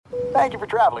Thank you for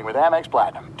traveling with Amex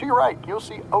Platinum. To your right, you'll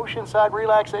see oceanside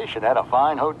relaxation at a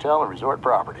fine hotel and resort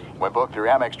property. When booked through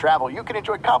Amex Travel, you can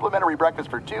enjoy complimentary breakfast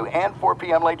for 2 and 4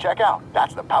 p.m. late checkout.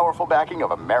 That's the powerful backing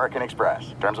of American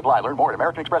Express. Terms apply. Learn more at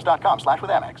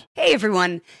americanexpress.com/withAmex. Hey,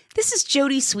 everyone. This is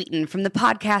Jody Sweeten from the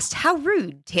podcast How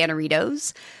Rude,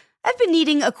 Tanneritos. I've been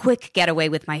needing a quick getaway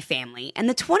with my family, and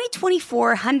the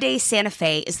 2024 Hyundai Santa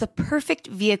Fe is the perfect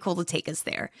vehicle to take us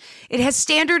there. It has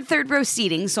standard third-row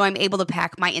seating, so I'm able to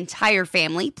pack my entire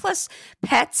family, plus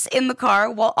pets, in the car,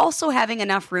 while also having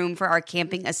enough room for our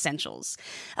camping essentials.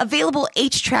 Available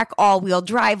H-Track all-wheel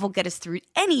drive will get us through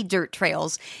any dirt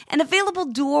trails, and available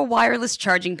dual wireless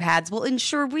charging pads will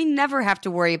ensure we never have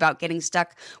to worry about getting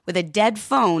stuck with a dead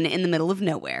phone in the middle of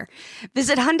nowhere.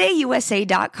 Visit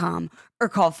HyundaiUSA.com or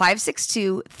call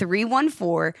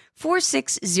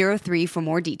 562-314-4603 for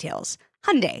more details.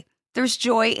 Hyundai, there's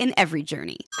joy in every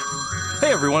journey.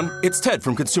 Hey everyone, it's Ted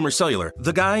from Consumer Cellular,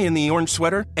 the guy in the orange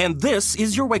sweater, and this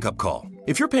is your wake-up call.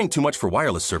 If you're paying too much for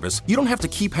wireless service, you don't have to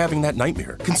keep having that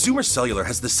nightmare. Consumer Cellular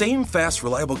has the same fast,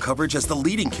 reliable coverage as the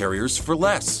leading carriers for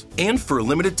less. And for a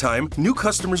limited time, new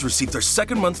customers receive their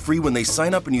second month free when they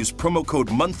sign up and use promo code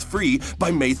MONTHFREE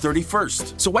by May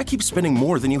 31st. So why keep spending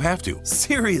more than you have to?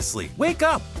 Seriously, wake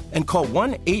up and call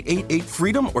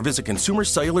 1-888-FREEDOM or visit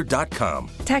consumercellular.com.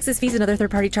 Taxes, fees, and other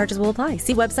third-party charges will apply.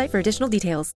 See website for additional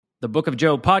details. The Book of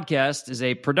Joe podcast is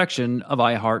a production of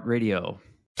iHeartRadio.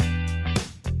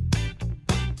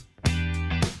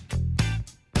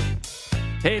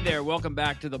 Hey there, welcome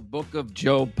back to the Book of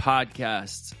Joe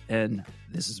podcast. And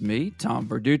this is me, Tom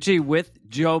Verducci, with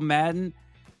Joe Madden.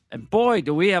 And boy,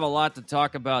 do we have a lot to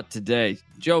talk about today.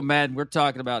 Joe Madden, we're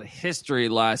talking about history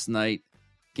last night,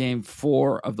 Game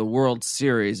 4 of the World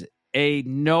Series. A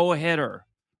no-hitter.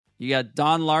 You got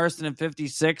Don Larson in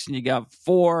 56, and you got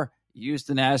 4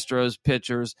 Houston Astros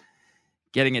pitchers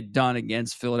getting it done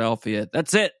against Philadelphia.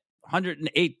 That's it.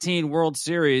 118 World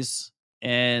Series.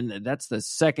 And that's the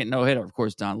second no-hitter. Of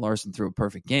course, Don Larson threw a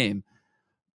perfect game.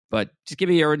 But just give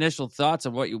me your initial thoughts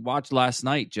on what you watched last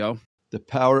night, Joe. The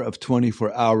power of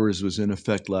 24 hours was in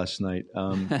effect last night.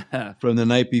 From the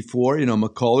night before,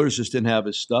 McCullers just didn't have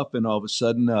his stuff. And all of a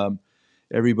sudden,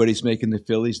 everybody's making the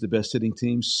Phillies the best hitting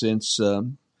team since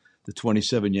the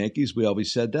 27 Yankees. We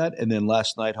always said that. And then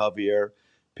last night, Javier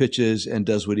pitches and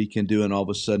does what he can do, and all of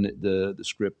a sudden the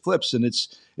script flips. And it's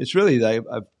really,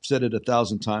 I've said it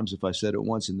 1,000 times if I said it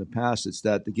once in the past, it's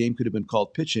that the game could have been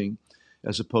called pitching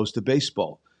as opposed to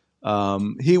baseball.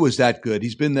 He was that good.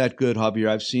 He's been that good, Javier.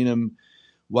 I've seen him,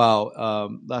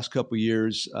 last couple of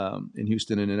years in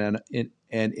Houston and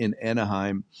in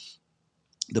Anaheim.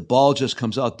 The ball just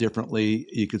comes out differently.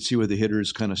 You can see where the hitter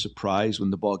is kind of surprised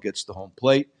when the ball gets to home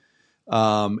plate.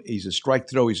 He's a strike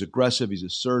throw. He's aggressive. He's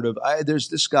assertive. There's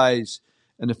this guy's,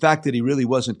 and the fact that he really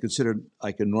wasn't considered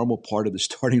like a normal part of the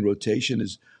starting rotation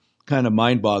is kind of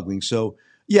mind-boggling. So,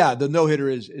 yeah, the no-hitter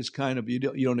is kind of, you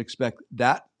don't expect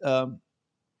that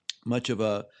much of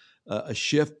a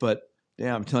shift, but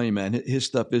damn, I'm telling you, man, his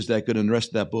stuff is that good, and the rest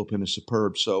of that bullpen is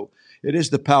superb. So it is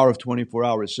the power of 24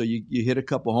 hours. So you hit a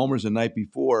couple homers the night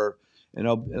before, and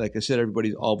like I said,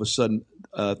 everybody all of a sudden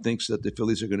thinks that the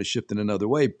Phillies are going to shift in another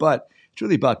way. But it's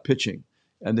really about pitching.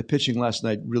 And the pitching last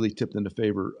night really tipped in the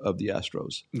favor of the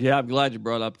Astros. Yeah, I'm glad you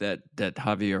brought up that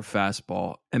Javier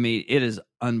fastball. I mean, it is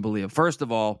unbelievable. First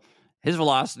of all, his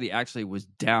velocity actually was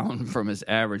down from his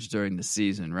average during the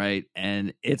season, right?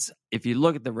 And if you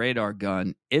look at the radar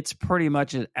gun, it's pretty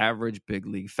much an average big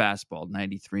league fastball,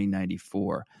 93,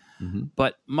 94. Mm-hmm.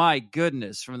 But my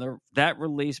goodness, from that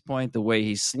release point, the way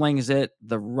he slings it,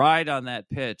 the ride on that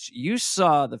pitch, you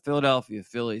saw the Philadelphia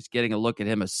Phillies getting a look at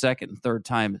him a second and third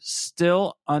time,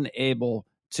 still unable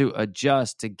to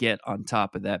adjust to get on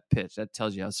top of that pitch. That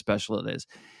tells you how special it is.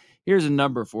 Here's a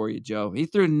number for you, Joe. He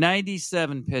threw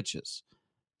 97 pitches.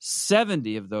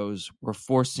 70 of those were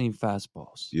four-seam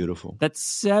fastballs. Beautiful. That's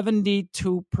 72%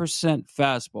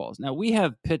 fastballs. Now, we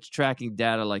have pitch tracking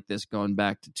data like this going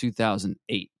back to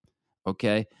 2008.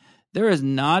 Okay, there has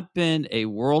not been a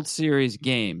World Series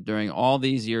game during all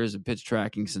these years of pitch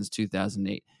tracking since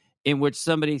 2008 in which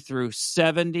somebody threw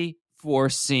 74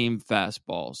 seam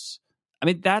fastballs. I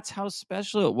mean, that's how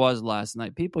special it was last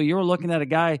night. People, you were looking at a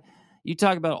guy, you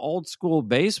talk about old school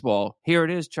baseball. Here it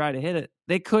is, try to hit it.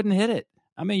 They couldn't hit it.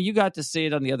 I mean, you got to see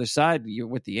it on the other side. You're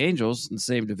with the Angels in the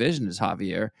same division as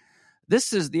Javier.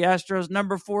 This is the Astros'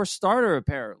 number 4 starter,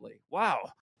 apparently.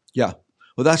 Wow. Yeah.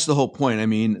 Well, that's the whole point. I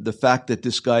mean, the fact that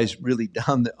this guy's really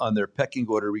down on their pecking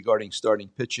order regarding starting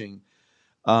pitching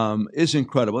is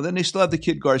incredible. Then they still have the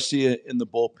kid Garcia in the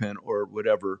bullpen or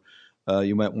whatever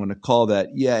you might want to call that.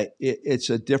 Yeah, it's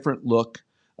a different look.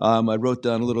 I wrote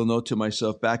down a little note to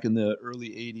myself back in the early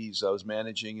 80s. I was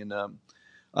managing in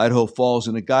Idaho Falls,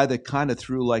 and a guy that kind of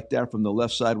threw like that from the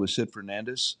left side was Sid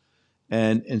Fernandez.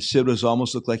 And Sid was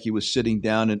almost looked like he was sitting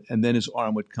down, and then his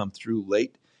arm would come through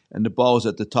late. And the ball was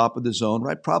at the top of the zone,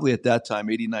 right? Probably at that time,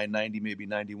 89, 90, maybe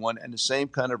 91. And the same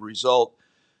kind of result,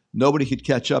 nobody could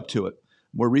catch up to it.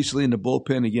 More recently in the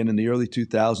bullpen, again in the early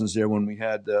 2000s there when we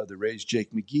had the Rays,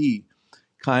 Jake McGee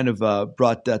kind of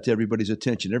brought that to everybody's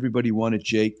attention. Everybody wanted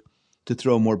Jake to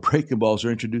throw more breaking balls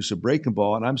or introduce a breaking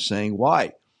ball. And I'm saying,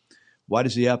 why? Why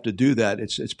does he have to do that?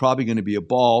 It's probably going to be a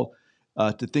ball.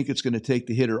 To think it's going to take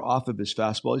the hitter off of his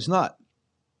fastball, he's not.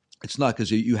 It's not,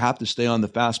 because you have to stay on the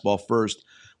fastball first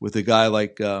with a guy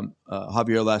like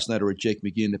Javier last night, or Jake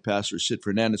McGee in the past, or Sid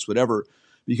Fernandez, whatever,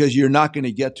 because you're not going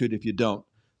to get to it if you don't.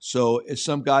 So if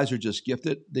some guys are just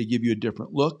gifted, they give you a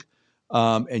different look.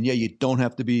 And yeah, you don't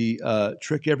have to be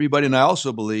trick everybody. And I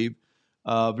also believe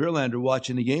Verlander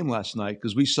watching the game last night,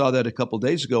 because we saw that a couple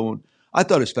days ago when I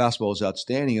thought his fastball was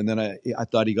outstanding, and then I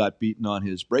thought he got beaten on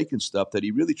his breaking stuff that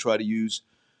he really tried to use,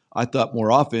 I thought,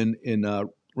 more often in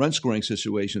run-scoring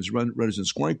situations, runners in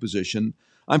scoring position.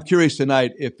 I'm curious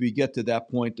tonight if we get to that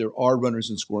point, there are runners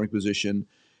in scoring position,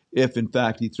 if, in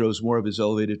fact, he throws more of his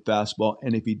elevated fastball,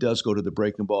 and if he does go to the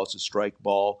breaking ball, it's a strike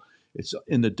ball, it's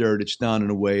in the dirt, it's down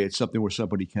and away, it's something where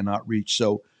somebody cannot reach.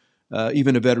 So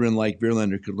even a veteran like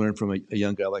Verlander could learn from a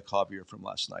young guy like Javier from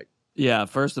last night. Yeah,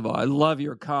 first of all, I love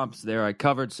your comps there. I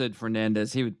covered Sid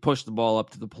Fernandez. He would push the ball up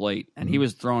to the plate, and he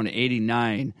was throwing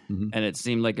 89, and it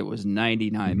seemed like it was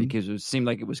 99 because it seemed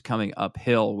like it was coming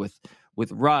uphill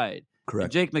with Ride. Correct.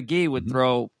 And Jake McGee would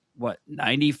throw,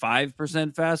 95%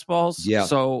 fastballs? Yeah.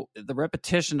 So the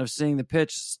repetition of seeing the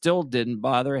pitch still didn't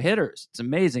bother hitters. It's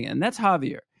amazing. And that's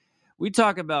Javier. We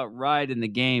talk about Ride in the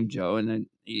game, Joe, and then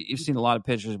you've seen a lot of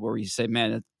pitchers where you say,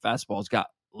 man, that fastball's got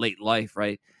late life,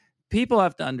 right? People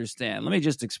have to understand. Let me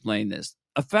just explain this.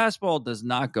 A fastball does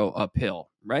not go uphill,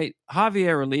 right?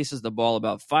 Javier releases the ball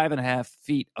about 5.5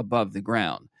 feet above the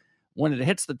ground. When it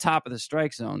hits the top of the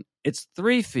strike zone, it's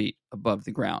 3 feet above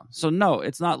the ground. So no,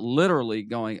 it's not literally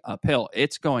going uphill.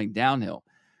 It's going downhill.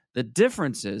 The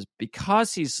difference is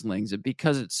because he slings it,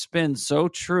 because it spins so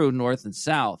true north and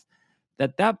south,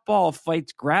 that ball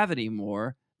fights gravity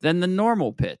more than the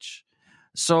normal pitch.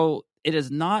 So it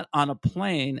is not on a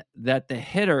plane that the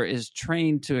hitter is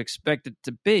trained to expect it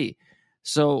to be.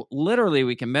 So literally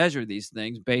we can measure these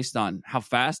things based on how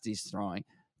fast he's throwing,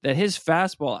 that his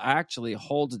fastball actually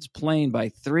holds its plane by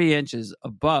 3 inches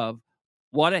above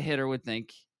what a hitter would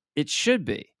think it should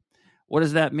be. What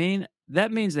does that mean?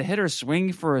 That means the hitter's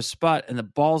swinging for a spot and the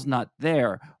ball's not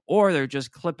there, or they're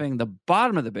just clipping the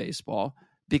bottom of the baseball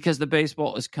because the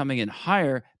baseball is coming in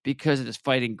higher because it is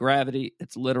fighting gravity.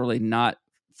 It's literally not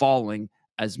falling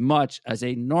as much as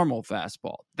a normal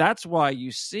fastball. That's why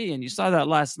you see, and you saw that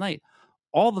last night,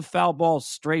 all the foul balls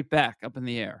straight back up in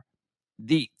the air.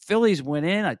 The Phillies went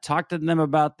in. I talked to them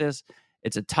about this.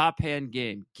 It's a top-hand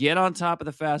game. Get on top of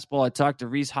the fastball. I talked to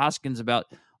Rhys Hoskins about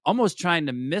almost trying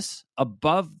to miss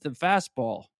above the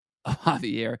fastball of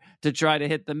Javier to try to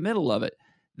hit the middle of it.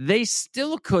 They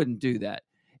still couldn't do that.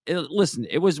 Listen,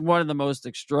 it was one of the most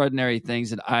extraordinary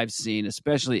things that I've seen,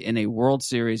 especially in a World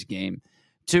Series game,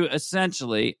 to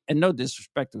essentially, and no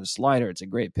disrespect to a slider, it's a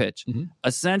great pitch,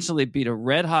 essentially beat a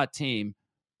red-hot team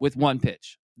with one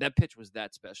pitch. That pitch was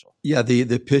that special. Yeah,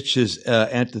 the pitch is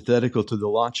antithetical to the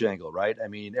launch angle, right? I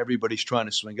mean, everybody's trying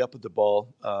to swing up at the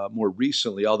ball more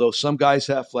recently, although some guys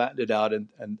have flattened it out, and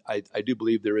I do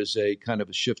believe there is a kind of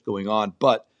a shift going on.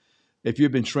 But if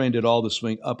you've been trained at all to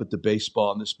swing up at the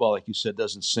baseball, and this ball, like you said,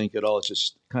 doesn't sink at all, it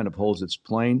just kind of holds its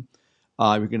plane,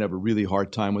 you're going to have a really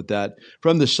hard time with that.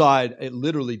 From the side, it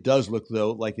literally does look,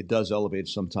 though, like it does elevate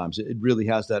sometimes. It really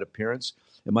has that appearance.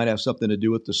 It might have something to do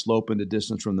with the slope and the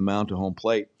distance from the mound to home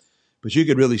plate. But you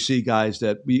could really see guys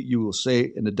that you will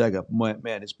say in the dugout,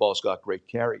 man, his ball's got great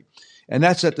carry. And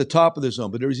that's at the top of the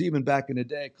zone. But there was even back in the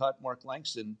day, I caught Mark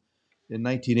Langston in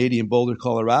 1980 in Boulder,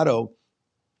 Colorado,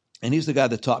 and he's the guy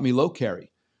that taught me low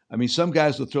carry. I mean, some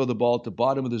guys will throw the ball at the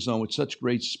bottom of the zone with such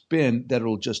great spin that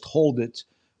it'll just hold it.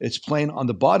 It's playing on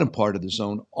the bottom part of the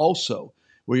zone also,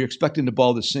 where you're expecting the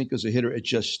ball to sink as a hitter. It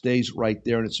just stays right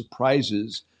there, and it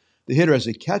surprises the hitter. As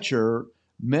a catcher,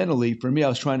 mentally, for me, I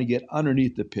was trying to get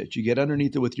underneath the pitch. You get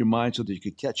underneath it with your mind so that you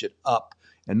could catch it up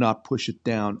and not push it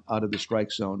down out of the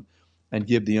strike zone and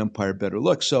give the umpire a better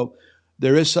look. So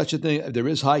there is such a thing. There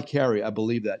is high carry. I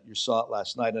believe that. You saw it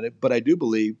last night. But I do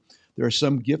believe there are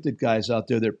some gifted guys out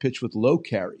there that pitch with low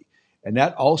carry. And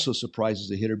that also surprises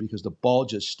the hitter because the ball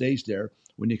just stays there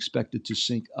when you expect it to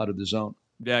sink out of the zone.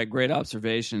 Yeah, great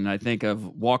observation. I think of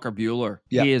Walker Buehler.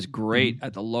 Yeah. He is great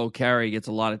at the low carry, gets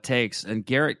a lot of takes. And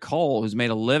Garrett Cole, who's made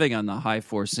a living on the high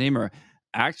four-seamer,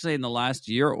 actually in the last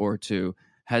year or two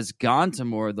has gone to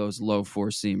more of those low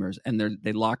four-seamers. And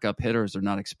they lock up hitters. They're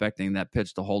not expecting that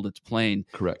pitch to hold its plane.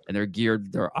 Correct. And they're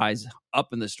geared their eyes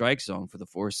up in the strike zone for the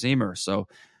four-seamer. So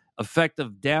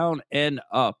effective down and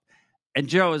up. And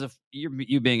Joe,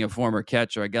 you being a former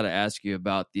catcher, I got to ask you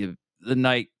about the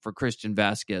night for Christian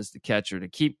Vasquez, the catcher, to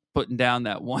keep putting down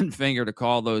that one finger to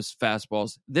call those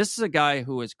fastballs. This is a guy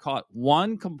who has caught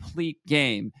one complete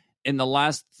game in the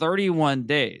last 31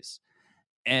 days.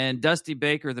 And Dusty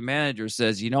Baker, the manager,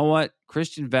 says, you know what?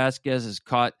 Christian Vasquez has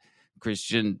caught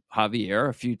Christian Javier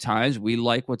a few times. We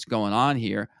like what's going on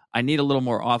here. I need a little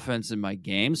more offense in my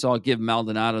game, so I'll give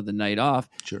Maldonado the night off.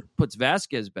 Sure. Puts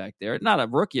Vasquez back there. Not a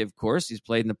rookie, of course. He's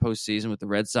played in the postseason with the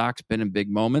Red Sox, been in big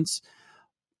moments.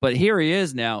 But here he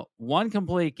is now, one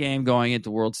complete game going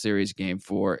into World Series Game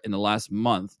 4 in the last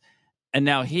month. And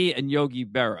now he and Yogi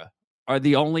Berra are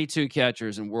the only two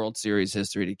catchers in World Series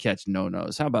history to catch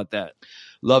no-nos. How about that?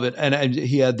 Love it. And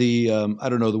he had the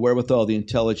wherewithal, the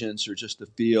intelligence, or just the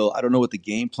feel. I don't know what the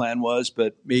game plan was,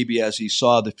 but maybe as he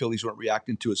saw the Phillies weren't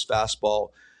reacting to his fastball,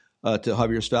 to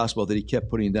Javier's fastball, that he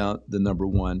kept putting down the number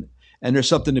one. And there's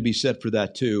something to be said for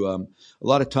that, too. A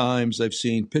lot of times I've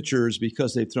seen pitchers,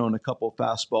 because they've thrown a couple of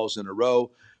fastballs in a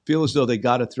row, feel as though they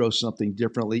got to throw something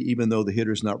differently, even though the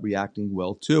hitter's not reacting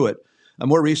well to it. And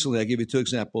more recently, I'll give you two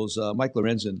examples. Mike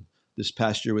Lorenzen, this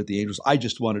past year with the Angels, I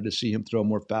just wanted to see him throw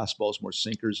more fastballs, more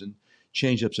sinkers, and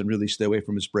changeups, and really stay away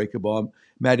from his breakable.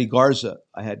 Matty Garza,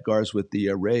 I had Garza with the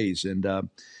Rays, and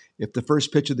if the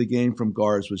first pitch of the game from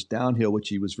Garza was downhill, which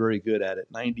he was very good at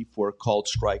 94, called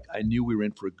strike, I knew we were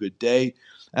in for a good day.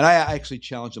 And I actually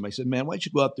challenged him. I said, man, why don't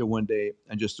you go out there one day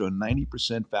and just throw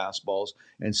 90% fastballs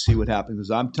and see what happens? Because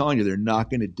I'm telling you, they're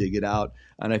not going to dig it out.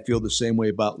 And I feel the same way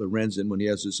about Lorenzen when he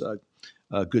has this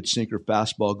good sinker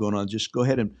fastball going on. Just go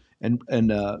ahead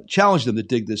and challenge them to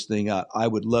dig this thing out. I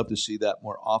would love to see that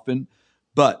more often.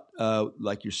 But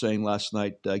like you're saying last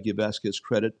night, give Vasquez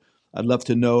credit. I'd love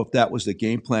to know if that was the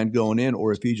game plan going in,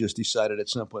 or if he just decided at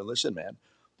some point, listen, man,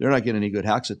 they're not getting any good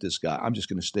hacks at this guy. I'm just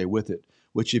going to stay with it,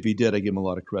 which if he did, I give him a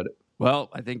lot of credit. Well,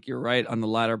 I think you're right on the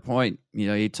latter point. You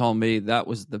know, he told me that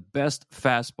was the best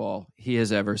fastball he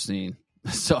has ever seen.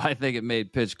 So I think it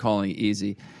made pitch calling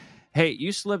easy. Hey,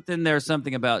 you slipped in there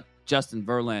something about Justin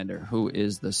Verlander, who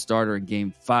is the starter in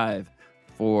Game 5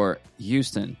 for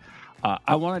Houston.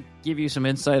 I want to give you some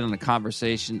insight on a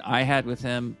conversation I had with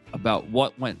him about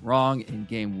what went wrong in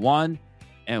Game 1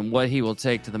 and what he will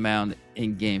take to the mound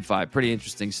in Game 5. Pretty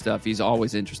interesting stuff. He's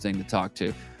always interesting to talk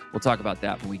to. We'll talk about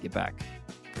that when we get back.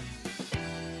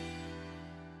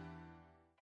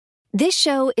 This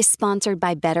show is sponsored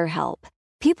by BetterHelp.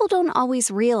 People don't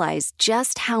always realize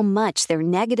just how much their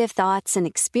negative thoughts and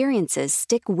experiences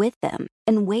stick with them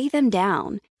and weigh them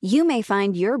down. You may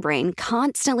find your brain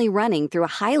constantly running through a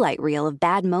highlight reel of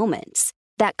bad moments.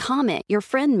 That comment your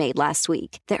friend made last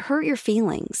week that hurt your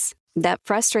feelings. That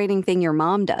frustrating thing your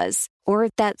mom does. Or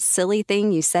that silly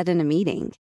thing you said in a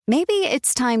meeting. Maybe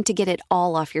it's time to get it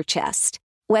all off your chest.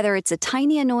 Whether it's a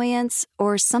tiny annoyance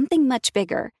or something much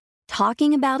bigger,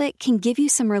 talking about it can give you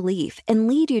some relief and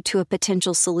lead you to a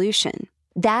potential solution.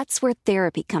 That's where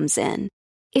therapy comes in.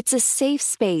 It's a safe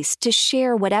space to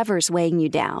share whatever's weighing you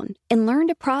down and learn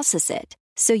to process it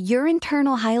so your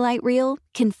internal highlight reel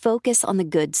can focus on the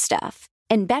good stuff.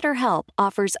 And BetterHelp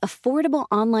offers affordable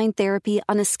online therapy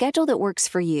on a schedule that works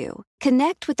for you.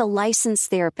 Connect with a licensed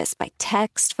therapist by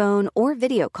text, phone, or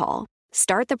video call.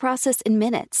 Start the process in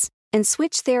minutes and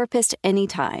switch therapist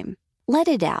anytime. Let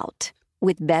it out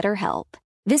with BetterHelp.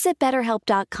 Visit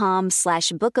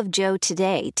BetterHelp.com/bookofjoe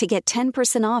today to get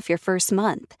 10% off your first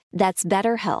month. That's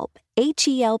BetterHelp,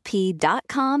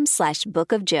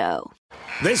 HELP.com/bookofjoe.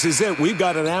 This is it. We've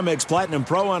got an Amex Platinum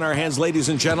Pro on our hands, ladies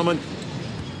and gentlemen.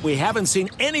 We haven't seen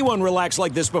anyone relax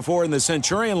like this before in the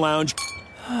Centurion Lounge.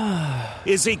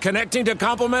 Is he connecting to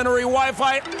complimentary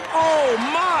Wi-Fi? Oh,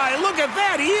 my. Look at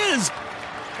that. He is.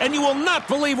 And you will not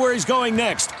believe where he's going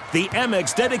next. The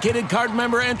Amex dedicated card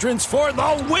member entrance for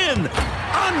the win.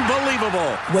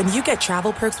 Unbelievable. When you get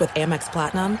travel perks with Amex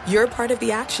Platinum, you're part of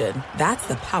the action. That's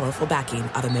the powerful backing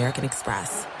of American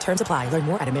Express. Terms apply. Learn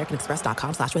more at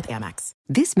americanexpress.com/withAmex.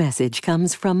 This message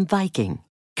comes from Viking,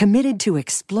 committed to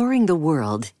exploring the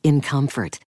world in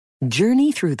comfort.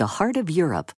 Journey through the heart of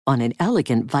Europe on an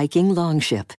elegant Viking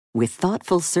longship with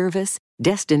thoughtful service,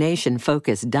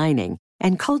 destination-focused dining,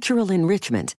 and cultural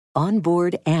enrichment on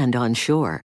board and on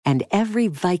shore. And every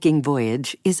Viking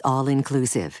voyage is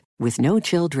all-inclusive, with no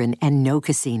children and no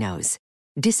casinos.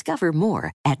 Discover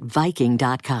more at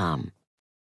Viking.com.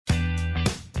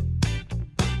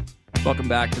 Welcome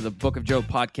back to the Book of Joe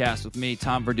podcast with me,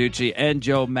 Tom Verducci, and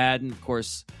Joe Madden. Of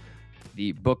course,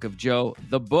 the Book of Joe,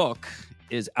 the book,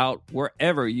 is out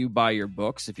wherever you buy your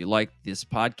books. If you like this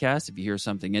podcast, if you hear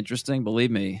something interesting,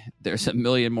 believe me, there's a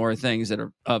million more things that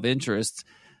are of interest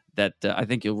that I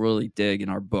think you'll really dig in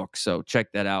our book. So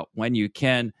check that out when you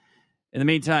can. In the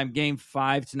meantime, Game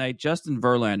 5 tonight, Justin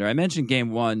Verlander. I mentioned Game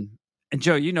 1, and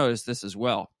Joe, you noticed this as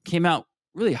well. Came out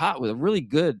really hot with a really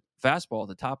good fastball at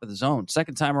the top of the zone.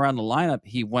 Second time around the lineup,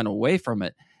 he went away from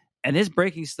it, and his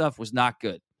breaking stuff was not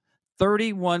good.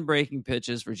 31 breaking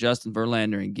pitches for Justin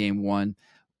Verlander in Game 1.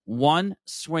 One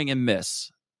swing and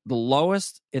miss, the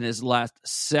lowest in his last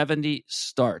 70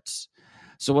 starts.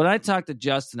 So when I talked to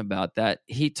Justin about that,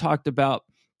 he talked about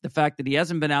the fact that he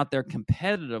hasn't been out there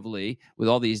competitively with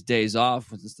all these days off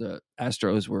since the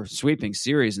Astros were sweeping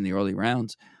series in the early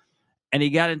rounds. And he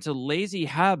got into lazy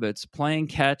habits, playing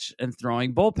catch and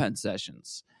throwing bullpen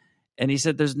sessions. And he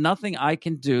said, there's nothing I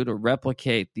can do to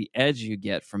replicate the edge you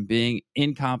get from being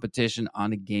in competition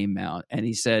on a game mound. And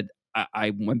he said,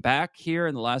 I went back here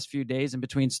in the last few days in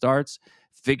between starts,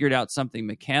 figured out something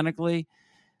mechanically.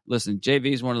 Listen,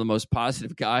 JV is one of the most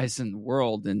positive guys in the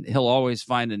world, and he'll always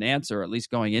find an answer, at least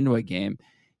going into a game.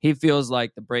 He feels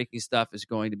like the breaking stuff is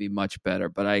going to be much better.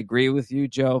 But I agree with you,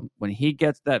 Joe. When he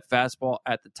gets that fastball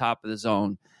at the top of the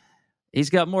zone, he's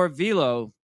got more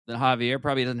velo than Javier.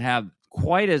 Probably doesn't have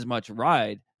quite as much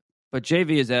ride, but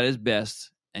JV is at his best.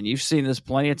 And you've seen this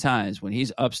plenty of times when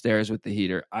he's upstairs with the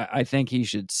heater. I think he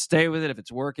should stay with it if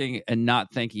it's working and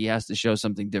not think he has to show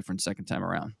something different second time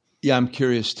around. Yeah, I'm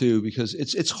curious too, because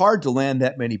it's hard to land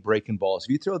that many breaking balls.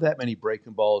 If you throw that many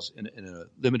breaking balls in a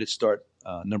limited start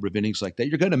number of innings like that,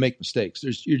 you're going to make mistakes.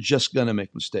 You're just going to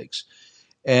make mistakes.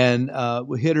 And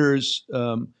with hitters,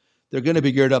 they're going to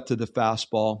be geared up to the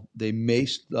fastball. They may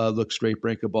look straight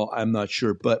breaking ball. I'm not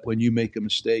sure. But when you make a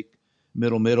mistake,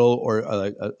 middle, or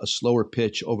a slower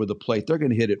pitch over the plate, they're going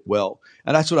to hit it well.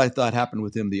 And that's what I thought happened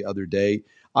with him the other day.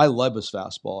 I love his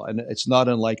fastball. And it's not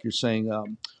unlike you're saying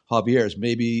Javier's.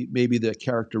 Maybe the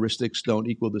characteristics don't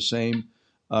equal the same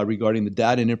regarding the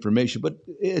data and information, but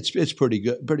it's pretty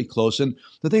good, pretty close. And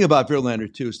the thing about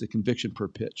Verlander, too, is the conviction per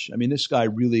pitch. I mean, this guy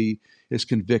really is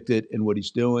convicted in what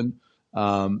he's doing.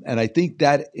 And I think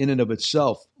that in and of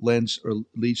itself leads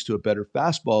to a better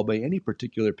fastball by any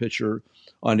particular pitcher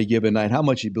on a given night, how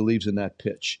much he believes in that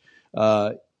pitch.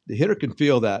 The hitter can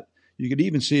feel that. You can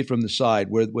even see it from the side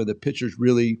where the pitcher's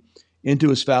really into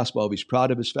his fastball. If he's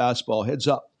proud of his fastball, heads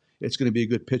up, it's going to be a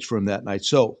good pitch for him that night.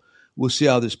 So we'll see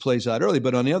how this plays out early.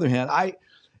 But on the other hand,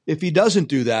 if he doesn't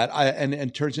do that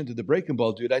and turns into the breaking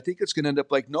ball dude, I think it's going to end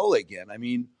up like Nola again. I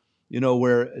mean,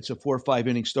 where it's a 4 or 5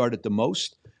 inning start at the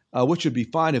most, which would be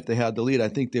fine if they had the lead. I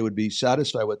think they would be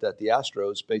satisfied with that, the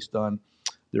Astros, based on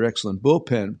their excellent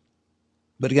bullpen.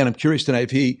 But again, I'm curious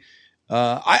tonight if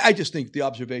I just think the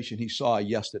observation he saw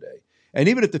yesterday, and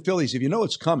even if the Phillies, if you know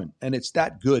it's coming and it's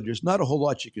that good, there's not a whole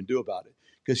lot you can do about it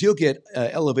because he'll get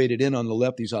elevated in on the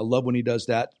lefties. I love when he does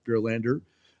that, Verlander.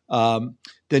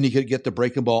 Then you could get the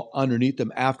breaking ball underneath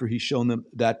them after he's shown them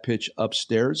that pitch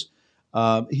upstairs.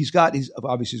 He's got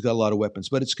a lot of weapons,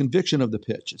 but it's conviction of the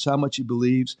pitch. It's how much he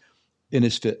believes in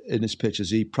his pitch. Is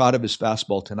he proud of his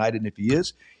fastball tonight? And if he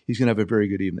is, he's going to have a very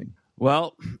good evening.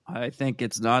 Well, I think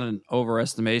it's not an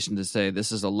overestimation to say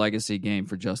this is a legacy game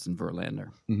for Justin Verlander.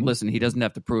 Mm-hmm. Listen, he doesn't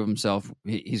have to prove himself.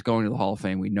 He's going to the Hall of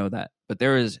Fame. We know that. But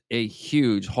there is a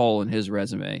huge hole in his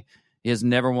resume. He has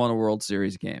never won a World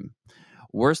Series game.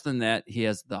 Worse than that, he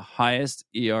has the highest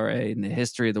ERA in the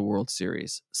history of the World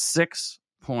Series,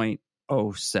 6.07.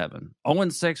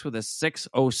 0-6 with a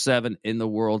 6.07 in the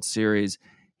World Series.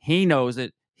 He knows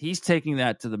it. He's taking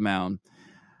that to the mound.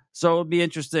 So it'll be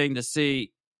interesting to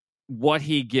see what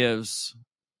he gives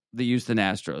the Houston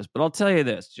Astros. But I'll tell you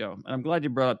this, Joe, and I'm glad you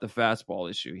brought up the fastball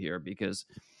issue here because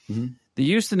the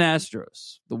Houston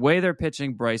Astros, the way they're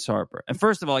pitching Bryce Harper, and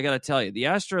first of all, I got to tell you, the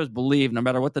Astros believe, no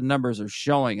matter what the numbers are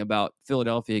showing about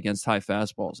Philadelphia against high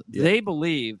fastballs, they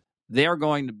believe they're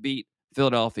going to beat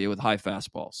Philadelphia with high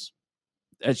fastballs.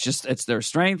 It's their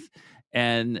strength,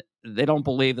 and they don't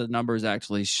believe the numbers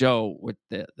actually show what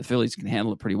the Phillies can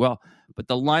handle it pretty well. But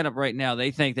the lineup right now,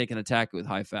 they think they can attack it with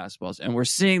high fastballs, and we're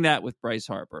seeing that with Bryce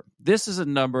Harper. This is a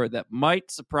number that might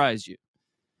surprise you.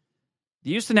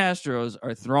 The Houston Astros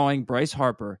are throwing Bryce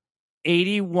Harper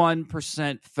 81%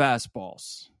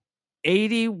 fastballs.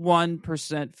 81%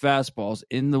 fastballs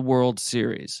in the World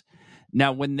Series.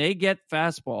 Now, when they get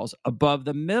fastballs above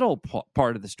the middle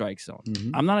part of the strike zone,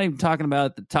 I'm not even talking about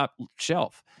at the top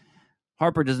shelf.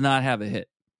 Harper does not have a hit.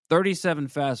 37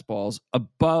 fastballs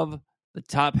above the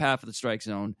top half of the strike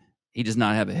zone. He does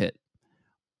not have a hit.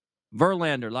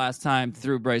 Verlander last time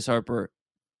threw Bryce Harper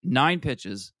 9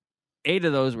 pitches. 8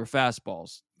 of those were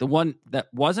fastballs. The one that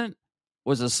wasn't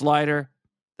was a slider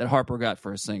that Harper got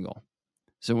for a single.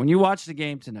 So when you watch the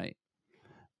game tonight,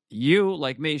 you,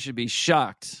 like me, should be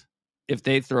shocked if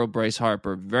they throw Bryce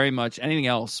Harper very much anything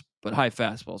else but high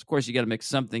fastballs. Of course, you got to mix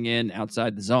something in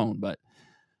outside the zone, but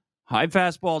high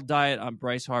fastball diet on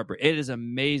Bryce Harper. It is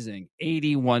amazing.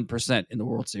 81% in the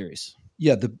World Series.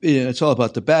 Yeah, it's all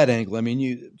about the bat angle. I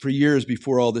mean, for years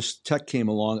before all this tech came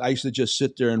along, I used to just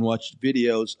sit there and watch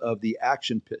videos of the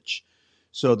action pitch.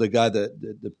 So the guy that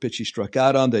the pitch he struck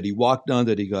out on, that he walked on,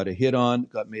 that he got a hit on,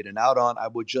 got made an out on, I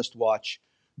would just watch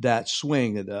that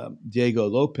swing. And Diego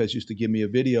Lopez used to give me a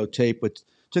videotape, but it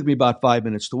took me about 5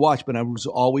 minutes to watch, but I was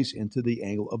always into the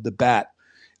angle of the bat.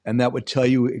 And that would tell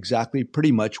you exactly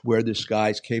pretty much where this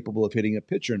guy's capable of hitting a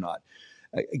pitch or not.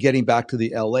 Getting back to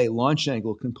the LA launch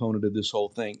angle component of this whole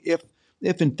thing, if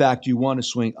in fact you want to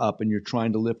swing up and you're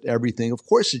trying to lift everything, of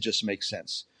course it just makes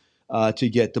sense to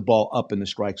get the ball up in the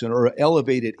strike zone, or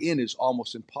elevate it in is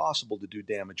almost impossible to do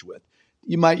damage with.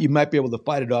 You might be able to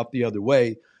fight it off the other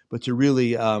way, but to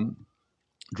really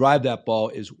drive that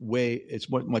ball it's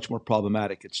much more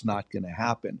problematic. It's not going to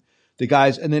happen. The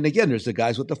guys, and then again, there's the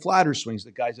guys with the flatter swings,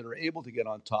 the guys that are able to get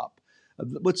on top.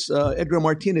 Edgar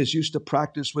Martinez used to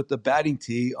practice with the batting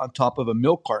tee on top of a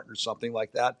milk carton or something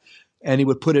like that, and he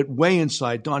would put it way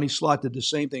inside. Donnie Slott did the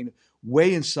same thing,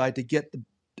 way inside to get the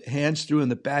hands through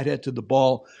and the bat head to the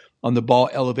ball, on the ball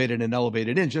elevated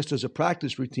in, just as a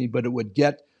practice routine, but it would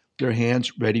get their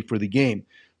hands ready for the game.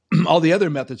 All the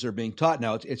other methods are being taught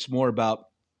now. It's more about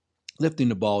lifting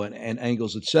the ball and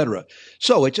angles, etc.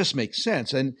 So it just makes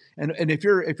sense. And if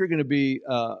you're going to be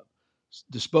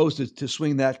disposed to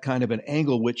swing that kind of an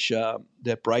angle, which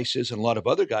that Bryce is and a lot of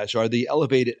other guys are, the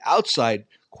elevated outside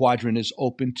quadrant is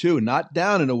open too, not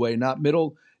down in a way, not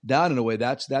middle, down in a way.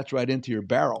 That's right into your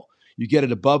barrel. You get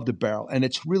it above the barrel, and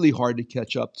it's really hard to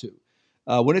catch up to.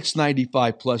 When it's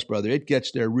 95 plus, brother, it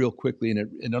gets there real quickly,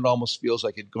 and it almost feels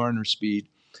like it garners speed,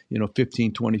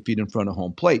 15, 20 feet in front of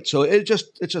home plate. So it's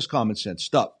just common sense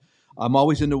stuff. I'm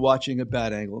always into watching a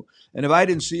bat angle. And if I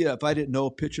didn't know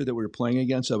a pitcher that we were playing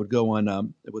against, I would go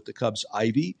on with the Cubs,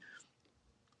 Ivy.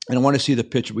 And I want to see the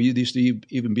pitcher. We used to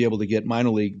even be able to get minor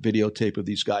league videotape of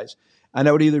these guys. And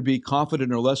I would either be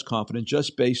confident or less confident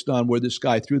just based on where this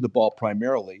guy threw the ball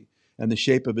primarily and the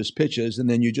shape of his pitches. And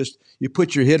then you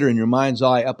put your hitter in your mind's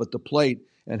eye up at the plate,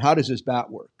 and how does his bat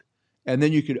work? And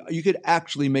then you could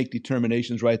actually make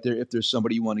determinations right there if there's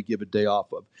somebody you want to give a day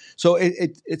off of. So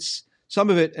it's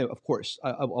some of it, of course,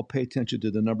 I'll pay attention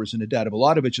to the numbers and the data, but a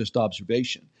lot of it's just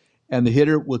observation. And the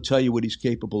hitter will tell you what he's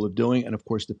capable of doing. And, of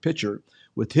course, the pitcher,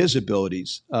 with his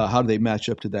abilities, how do they match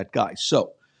up to that guy?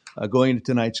 So going into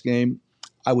tonight's game,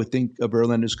 I would think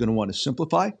Verlander is going to want to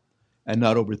simplify and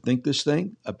not overthink this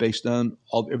thing based on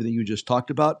everything you just talked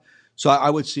about. So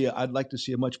I'd like to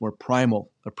see a much more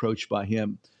primal approach by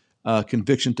him,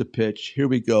 conviction to pitch. Here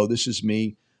we go. This is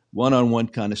me, one-on-one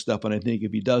kind of stuff. And I think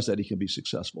if he does that, he can be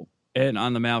successful. And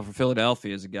on the mound for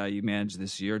Philadelphia is a guy you managed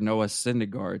this year, Noah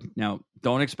Syndergaard. Now,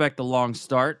 don't expect a long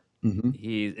start. Mm-hmm.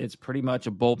 It's pretty much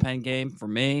a bullpen game for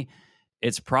me.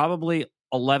 It's probably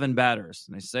 11 batters.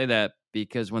 And I say that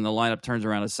because when the lineup turns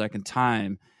around a second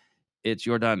time, it's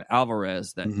Yordan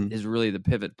Alvarez that is really the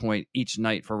pivot point each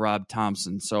night for Rob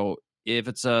Thompson. So if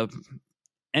it's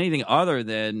anything other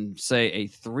than, say, a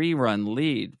 3-run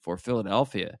lead for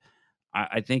Philadelphia,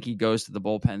 I think he goes to the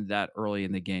bullpen that early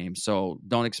in the game. So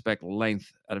don't expect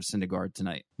length out of Syndergaard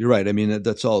tonight. You're right. I mean,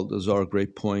 those are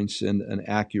great points and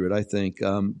accurate, I think.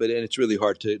 But it's really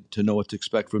hard to know what to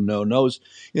expect from Noah's.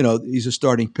 He's a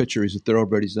starting pitcher. He's a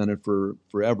thoroughbred. He's done it for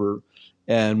forever.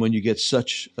 And when you get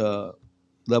such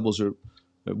levels or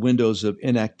windows of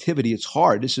inactivity, it's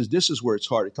hard. This is where it's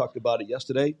hard. I talked about it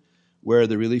yesterday, where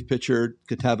the relief pitcher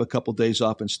could have a couple days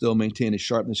off and still maintain his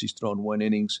sharpness. He's thrown one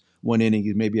inning,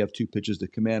 you maybe have 2 pitches to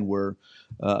command, where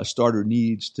a starter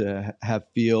needs to have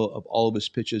feel of all of his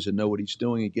pitches and know what he's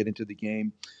doing and get into the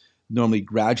game. Normally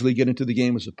gradually get into the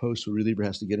game, as opposed to a reliever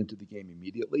has to get into the game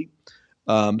immediately.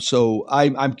 So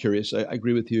I'm curious. I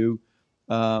agree with you.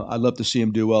 I'd love to see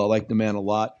him do well. I like the man a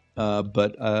lot.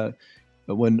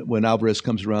 But when Alvarez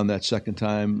comes around that second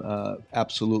time,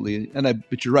 absolutely.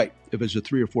 But you're right. If it's a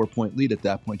 3 or 4 point lead at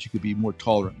that point, you could be more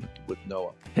tolerant with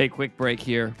Noah. Hey, quick break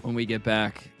here. When we get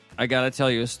back, I got to tell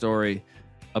you a story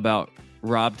about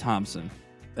Rob Thompson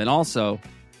and also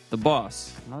the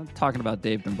boss. I'm not talking about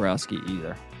Dave Dombrowski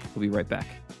either. We'll be right back.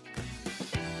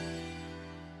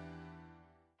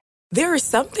 There are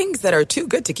some things that are too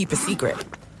good to keep a secret.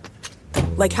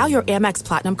 Like how your Amex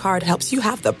Platinum card helps you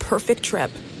have the perfect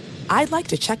trip. I'd like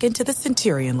to check into the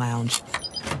Centurion Lounge.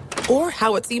 Or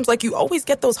how it seems like you always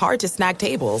get those hard-to-snag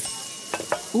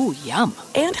tables. Ooh, yum.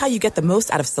 And how you get the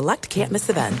most out of select can't-miss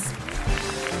events.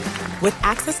 With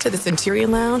access to the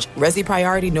Centurion Lounge, Resi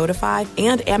Priority Notified,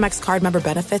 and Amex card member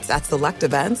benefits at select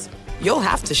events, you'll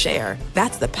have to share.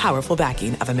 That's the powerful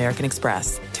backing of American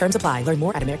Express. Terms apply. Learn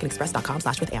more at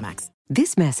americanexpress.com/withAmex.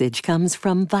 This message comes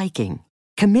from Viking,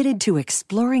 committed to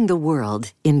exploring the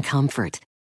world in comfort.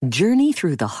 Journey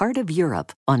through the heart of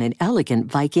Europe on an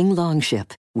elegant Viking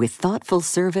longship with thoughtful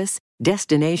service,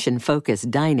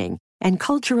 destination-focused dining, and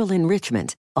cultural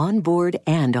enrichment on board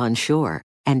and on shore.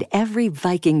 And every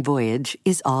Viking voyage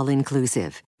is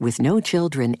all-inclusive, with no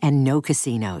children and no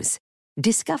casinos.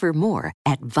 Discover more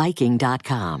at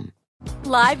Viking.com.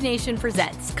 Live Nation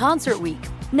presents Concert Week.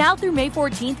 Now through May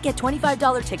 14th, get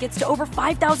 $25 tickets to over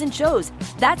 5,000 shows.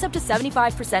 That's up to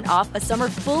 75% off a summer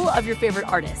full of your favorite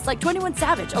artists like 21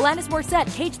 Savage, Alanis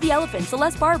Morissette, Cage the Elephant,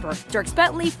 Celeste Barber, Dierks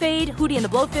Bentley, Fade, Hootie and the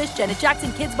Blowfish, Janet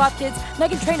Jackson, Kids Bop Kids,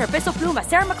 Meghan Trainor, Bissell Pluma,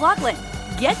 Sarah McLachlan.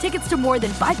 Get tickets to more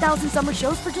than 5,000 summer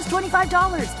shows for just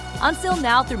 $25. Until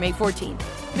now through May 14th.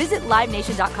 Visit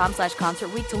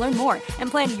LiveNation.com/Concert Week to learn more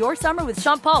and plan your summer with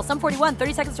Sean Paul, Sum 41,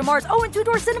 30 Seconds to Mars, and Two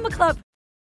Door Cinema Club.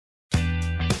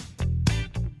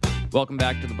 Welcome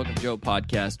back to the Book of Joe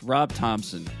podcast. Rob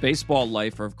Thompson, baseball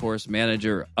lifer, of course,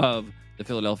 manager of the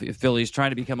Philadelphia Phillies,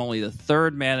 trying to become only the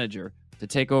third manager to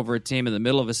take over a team in the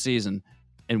middle of a season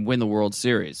and win the World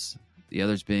Series. The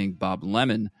others being Bob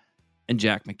Lemon and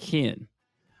Jack McKeon.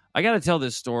 I got to tell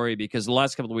this story because the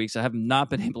last couple of weeks I have not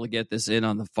been able to get this in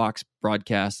on the Fox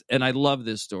broadcast, and I love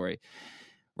this story.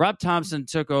 Rob Thompson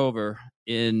took over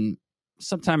in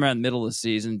sometime around the middle of the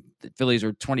season. The Phillies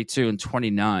were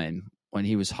 22-29 when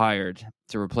he was hired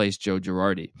to replace Joe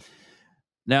Girardi.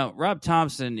 Now, Rob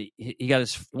Thompson, he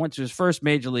went to his first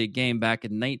major league game back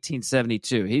in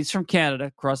 1972. He's from Canada,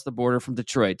 across the border from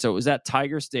Detroit. So it was at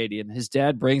Tiger Stadium. His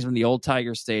dad brings him to the old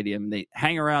Tiger Stadium. They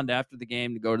hang around after the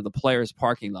game to go to the players'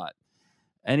 parking lot.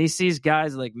 And he sees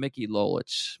guys like Mickey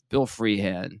Lolich, Bill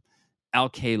Freehan, Al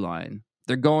Kaline.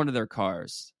 They're going to their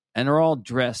cars, and they're all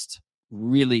dressed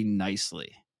really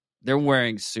nicely. They're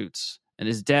wearing suits. And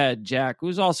his dad, Jack,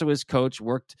 who's also his coach,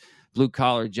 worked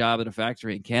blue-collar job at a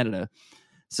factory in Canada,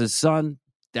 says, son,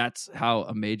 that's how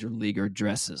a major leaguer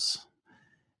dresses.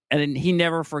 And he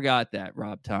never forgot that,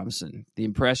 Rob Thompson, the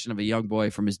impression of a young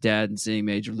boy from his dad and seeing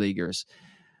major leaguers.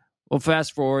 Well,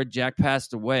 fast forward, Jack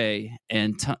passed away,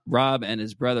 and Rob and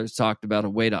his brothers talked about a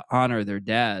way to honor their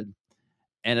dad.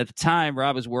 And at the time,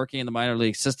 Rob was working in the minor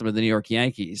league system of the New York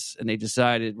Yankees, and they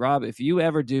decided, Rob, if you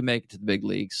ever do make it to the big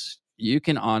leagues, you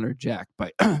can honor Jack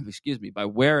by by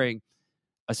wearing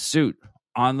a suit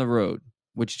on the road,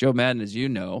 which Joe Madden, as you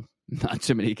know, not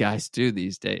too many guys do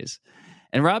these days.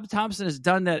 And Rob Thompson has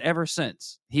done that ever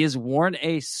since. He has worn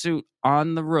a suit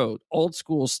on the road, old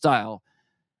school style,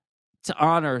 to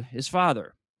honor his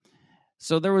father.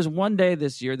 So there was one day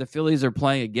this year, the Phillies are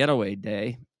playing a getaway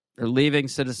day. They're leaving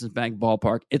Citizens Bank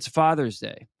Ballpark. It's Father's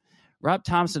Day. Rob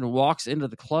Thompson walks into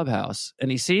the clubhouse, and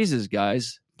he sees his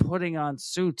guys putting on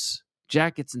suits,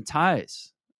 jackets, and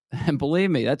ties. And believe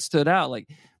me, that stood out. Like,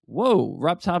 whoa,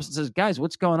 Rob Thompson says, guys,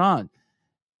 what's going on?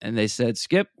 And they said,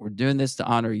 Skip, we're doing this to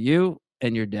honor you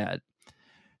and your dad.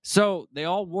 So they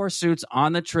all wore suits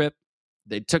on the trip.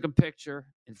 They took a picture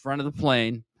in front of the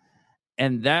plane.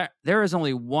 And there is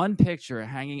only one picture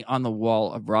hanging on the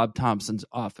wall of Rob Thompson's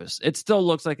office. It still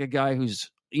looks like a guy who's,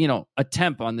 a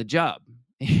temp on the job.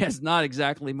 He has not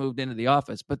exactly moved into the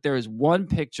office, but there is one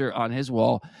picture on his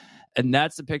wall. And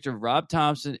that's the picture of Rob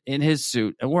Thompson in his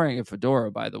suit and wearing a fedora,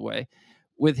 by the way,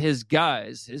 with his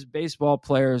guys, his baseball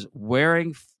players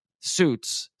wearing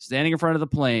suits, standing in front of the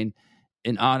plane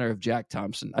in honor of Jack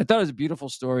Thompson. I thought it was a beautiful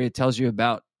story. It tells you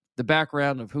about the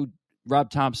background of who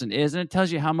Rob Thompson is, and it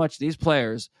tells you how much these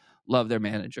players love their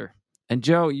manager. And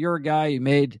Joe, you're a guy you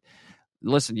made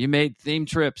theme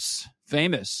trips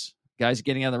famous, guys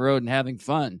getting on the road and having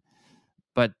fun.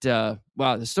 But,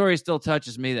 wow, the story still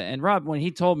touches me. And Rob, when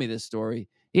he told me this story,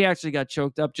 he actually got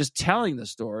choked up just telling the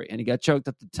story. And he got choked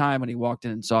up the time when he walked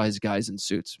in and saw his guys in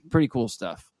suits. Pretty cool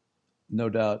stuff. No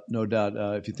doubt.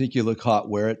 If you think you look hot,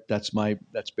 wear it. That's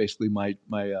basically my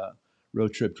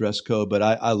road trip dress code. But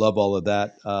I love all of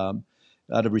that.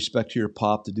 Out of respect to your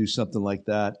pop, to do something like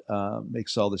that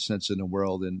makes all the sense in the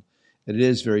world. And it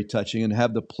is very touching. And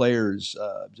have the players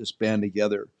just band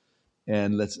together.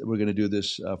 And we're going to do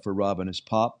this for Rob and his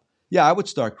pop. Yeah, I would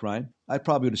start crying. I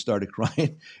probably would have started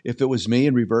crying if it was me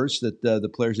in reverse, that the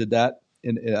players did that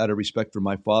out of respect for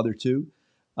my father too.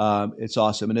 It's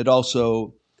awesome. And it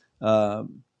also kind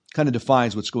of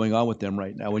defines what's going on with them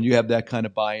right now. When you have that kind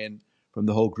of buy-in from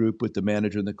the whole group with the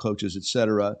manager and the coaches, et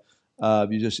cetera,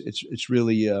 it's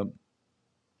really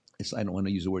I don't want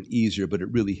to use the word easier, but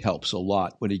it really helps a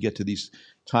lot when you get to these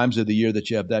times of the year that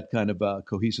you have that kind of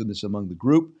cohesiveness among the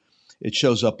group. It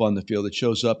shows up on the field. It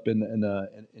shows up in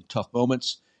tough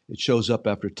moments. It shows up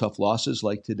after tough losses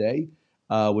like today,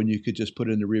 when you could just put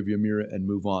it in the rearview mirror and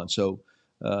move on. So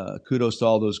kudos to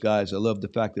all those guys. I love the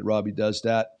fact that Robbie does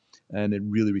that, and I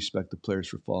really respect the players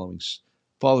for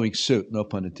following suit, no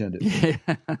pun intended.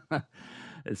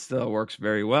 It still works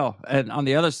very well. And on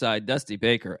the other side, Dusty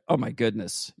Baker. Oh, my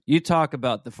goodness. You talk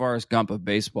about the Forrest Gump of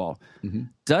baseball. Mm-hmm.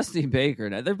 Dusty Baker.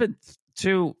 Now, there have been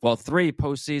three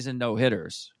postseason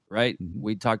no-hitters, right? Mm-hmm.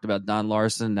 We talked about Don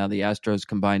Larson. Now the Astros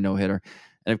combined no-hitter.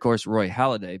 And, of course, Roy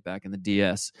Halladay back in the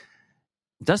DS.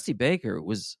 Dusty Baker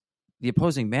was the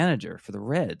opposing manager for the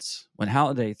Reds when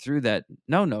Halladay threw that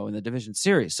no-no in the division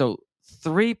series. So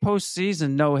 3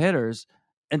 postseason no-hitters,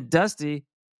 and Dusty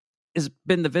has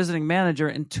been the visiting manager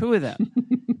in 2 of them.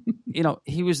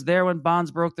 He was there when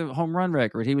Bonds broke the home run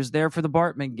record. He was there for the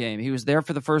Bartman game. He was there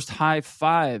for the first high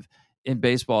five in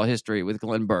baseball history with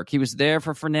Glenn Burke. He was there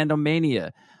for Fernando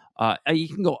Mania. You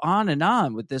can go on and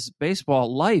on with this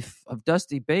baseball life of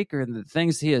Dusty Baker and the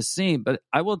things he has seen. But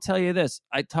I will tell you this.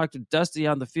 I talked to Dusty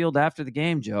on the field after the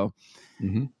game, Joe.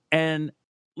 Mm-hmm. And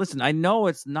listen, I know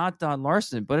it's not Don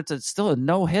Larson, but it's still a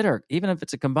no-hitter, even if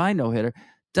it's a combined no-hitter.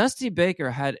 Dusty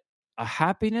Baker had a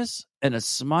happiness and a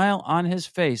smile on his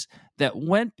face that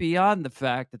went beyond the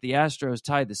fact that the Astros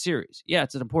tied the series. Yeah,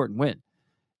 it's an important win.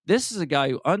 This is a guy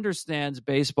who understands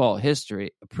baseball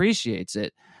history, appreciates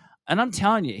it. And I'm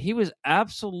telling you, he was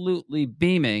absolutely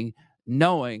beaming,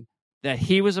 knowing that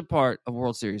he was a part of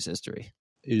World Series history.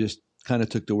 You just kind of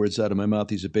took the words out of my mouth.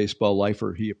 He's a baseball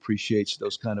lifer. He appreciates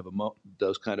those kind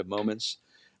of moments.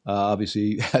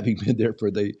 Obviously, having been there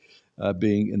for the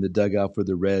being in the dugout for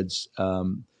the Reds,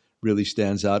 really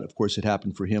stands out. Of course, it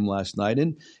happened for him last night,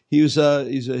 and he's a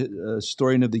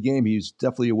historian of the game. He's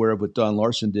definitely aware of what Don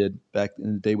Larson did back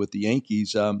in the day with the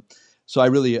Yankees. So I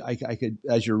could,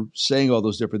 as you're saying all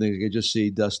those different things, I could just see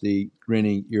Dusty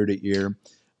grinning ear to ear,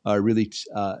 really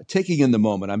taking in the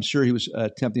moment. I'm sure he was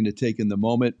attempting to take in the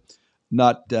moment,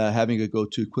 not having it go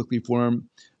too quickly for him,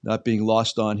 not being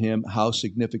lost on him, how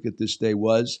significant this day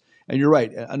was. And you're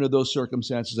right. Under those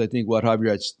circumstances, I think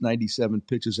Javier had 97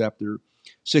 pitches after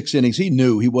 6 innings. He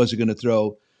knew he wasn't going to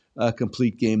throw a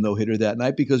complete game no-hitter that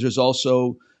night because there's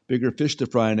also bigger fish to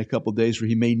fry in a couple of days where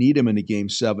he may need him in a Game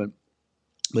 7.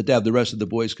 But to have the rest of the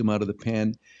boys come out of the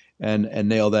pen and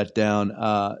nail that down,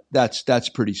 that's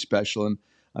pretty special. And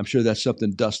I'm sure that's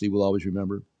something Dusty will always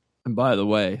remember. And by the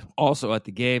way, also at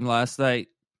the game last night,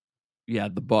 the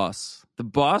boss. The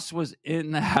boss was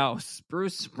in the house.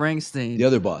 Bruce Springsteen. The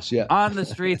other boss, yeah. On the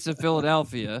streets of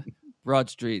Philadelphia, Broad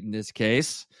Street in this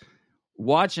case,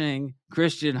 watching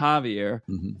Christian Javier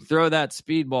throw that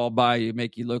speedball by you,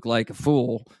 make you look like a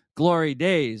fool. Glory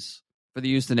days for the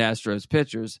Houston Astros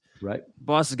pitchers. Right.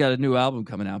 Boss has got a new album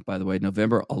coming out, by the way,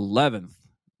 November 11th.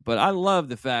 But I love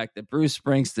the fact that Bruce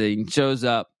Springsteen shows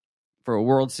up for a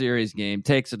World Series game,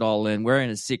 takes it all in, wearing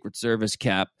his Secret Service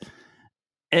cap.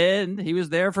 And he was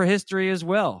there for history as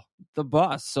well, the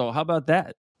boss. So how about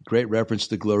that? Great reference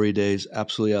to Glory Days.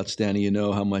 Absolutely outstanding. You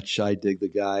know how much I dig the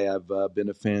guy. I've been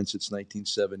a fan since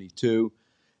 1972.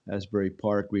 Asbury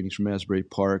Park, readings from Asbury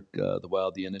Park, The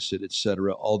Wild, the Innocent,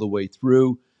 etc., all the way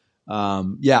through.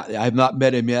 I've not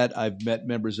met him yet. I've met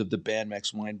members of the band,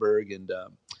 Max Weinberg and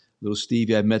Little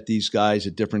Stevie. I've met these guys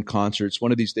at different concerts.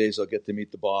 One of these days I'll get to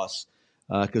meet the boss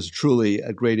because truly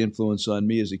a great influence on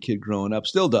me as a kid growing up.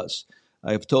 Still does.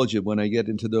 I've told you, when I get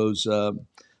into those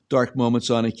dark moments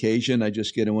on occasion, I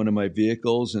just get in one of my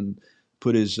vehicles and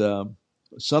put his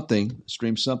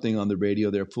stream something on the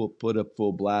radio there, put up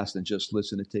full blast and just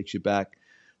listen. It takes you back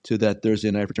to that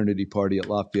Thursday night fraternity party at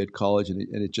Lafayette College, and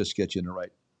it just gets you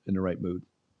in the right mood.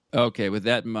 Okay, with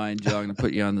that in mind, Joe, I'm going to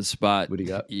put you on the spot. What do you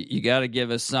got? You got to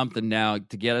give us something now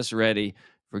to get us ready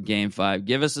for Game 5.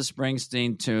 Give us a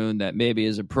Springsteen tune that maybe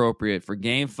is appropriate for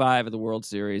Game 5 of the World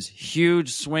Series.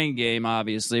 Huge swing game,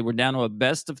 obviously. We're down to a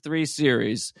best-of-3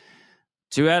 series.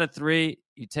 2 out of 3,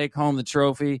 you take home the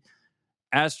trophy.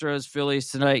 Astros, Phillies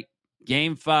tonight.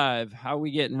 Game 5, how are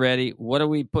we getting ready? What are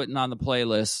we putting on the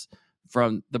playlist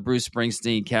from the Bruce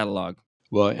Springsteen catalog?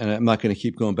 Well, and I'm not going to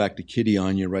keep going back to Kitty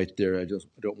on you right there. I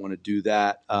don't want to do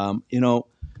that.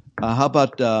 How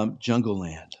about Jungle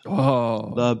Land?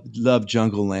 Oh, love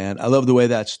Jungle Land. I love the way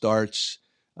that starts.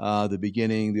 The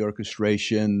beginning, the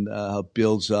orchestration, how it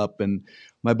builds up. And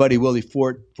my buddy Willie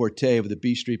Forte of the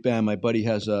B Street Band, my buddy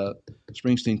has a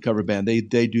Springsteen cover band. They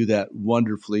do that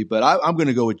wonderfully. But I'm going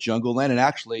to go with Jungle Land. And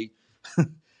actually,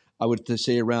 I would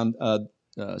say around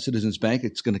Citizens Bank,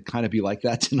 it's going to kind of be like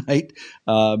that tonight.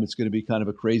 It's going to be kind of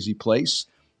a crazy place.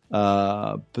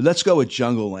 But let's go with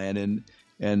Jungle Land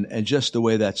and just the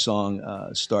way that song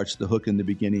starts, the hook in the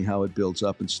beginning, how it builds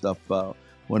up and stuff.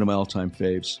 One of my all-time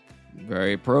faves.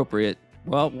 Very appropriate.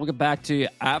 Well, we'll get back to you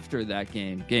after that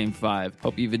game, Game 5.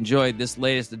 Hope you've enjoyed this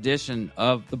latest edition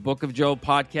of the Book of Joe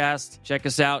podcast. Check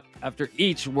us out after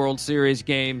each World Series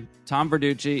game. Tom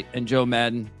Verducci and Joe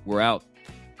Madden, we're out.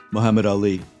 Muhammad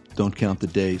Ali, don't count the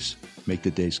days. Make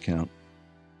the days count.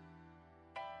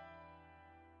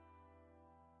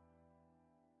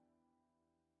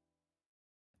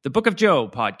 The Book of Joe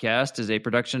podcast is a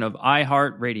production of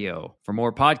iHeartRadio. For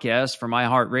more podcasts from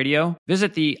iHeartRadio,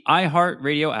 visit the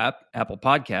iHeartRadio app, Apple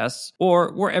Podcasts,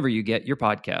 or wherever you get your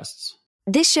podcasts.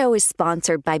 This show is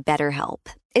sponsored by BetterHelp.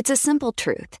 It's a simple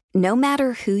truth. No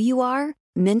matter who you are,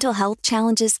 mental health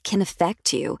challenges can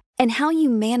affect you, and how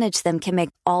you manage them can make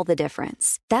all the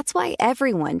difference. That's why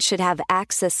everyone should have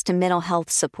access to mental health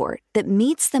support that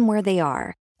meets them where they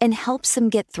are and helps them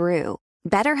get through.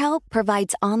 BetterHelp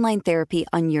provides online therapy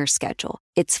on your schedule.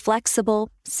 It's flexible,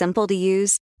 simple to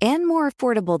use, and more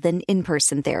affordable than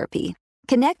in-person therapy.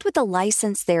 Connect with a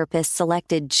licensed therapist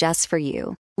selected just for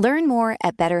you. Learn more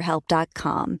at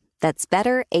BetterHelp.com. That's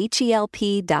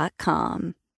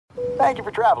BetterHelp.com. Thank you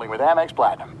for traveling with Amex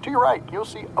Platinum. To your right, you'll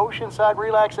see oceanside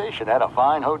relaxation at a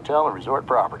fine hotel and resort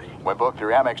property. When booked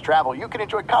through Amex Travel, you can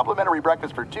enjoy complimentary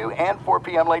breakfast for 2 and 4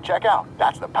 p.m. late checkout.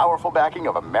 That's the powerful backing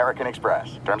of American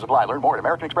Express. Terms apply. Learn more at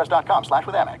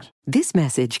americanexpress.com/withAmex. This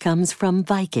message comes from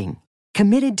Viking,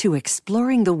 committed to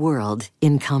exploring the world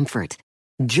in comfort.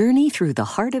 Journey through the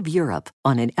heart of Europe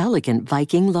on an elegant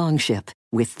Viking longship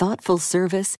with thoughtful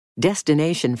service,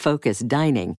 destination-focused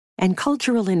dining, and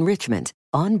cultural enrichment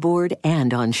on board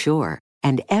and on shore.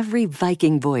 And every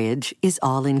Viking voyage is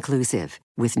all-inclusive,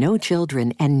 with no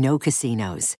children and no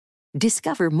casinos.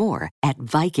 Discover more at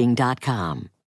Viking.com.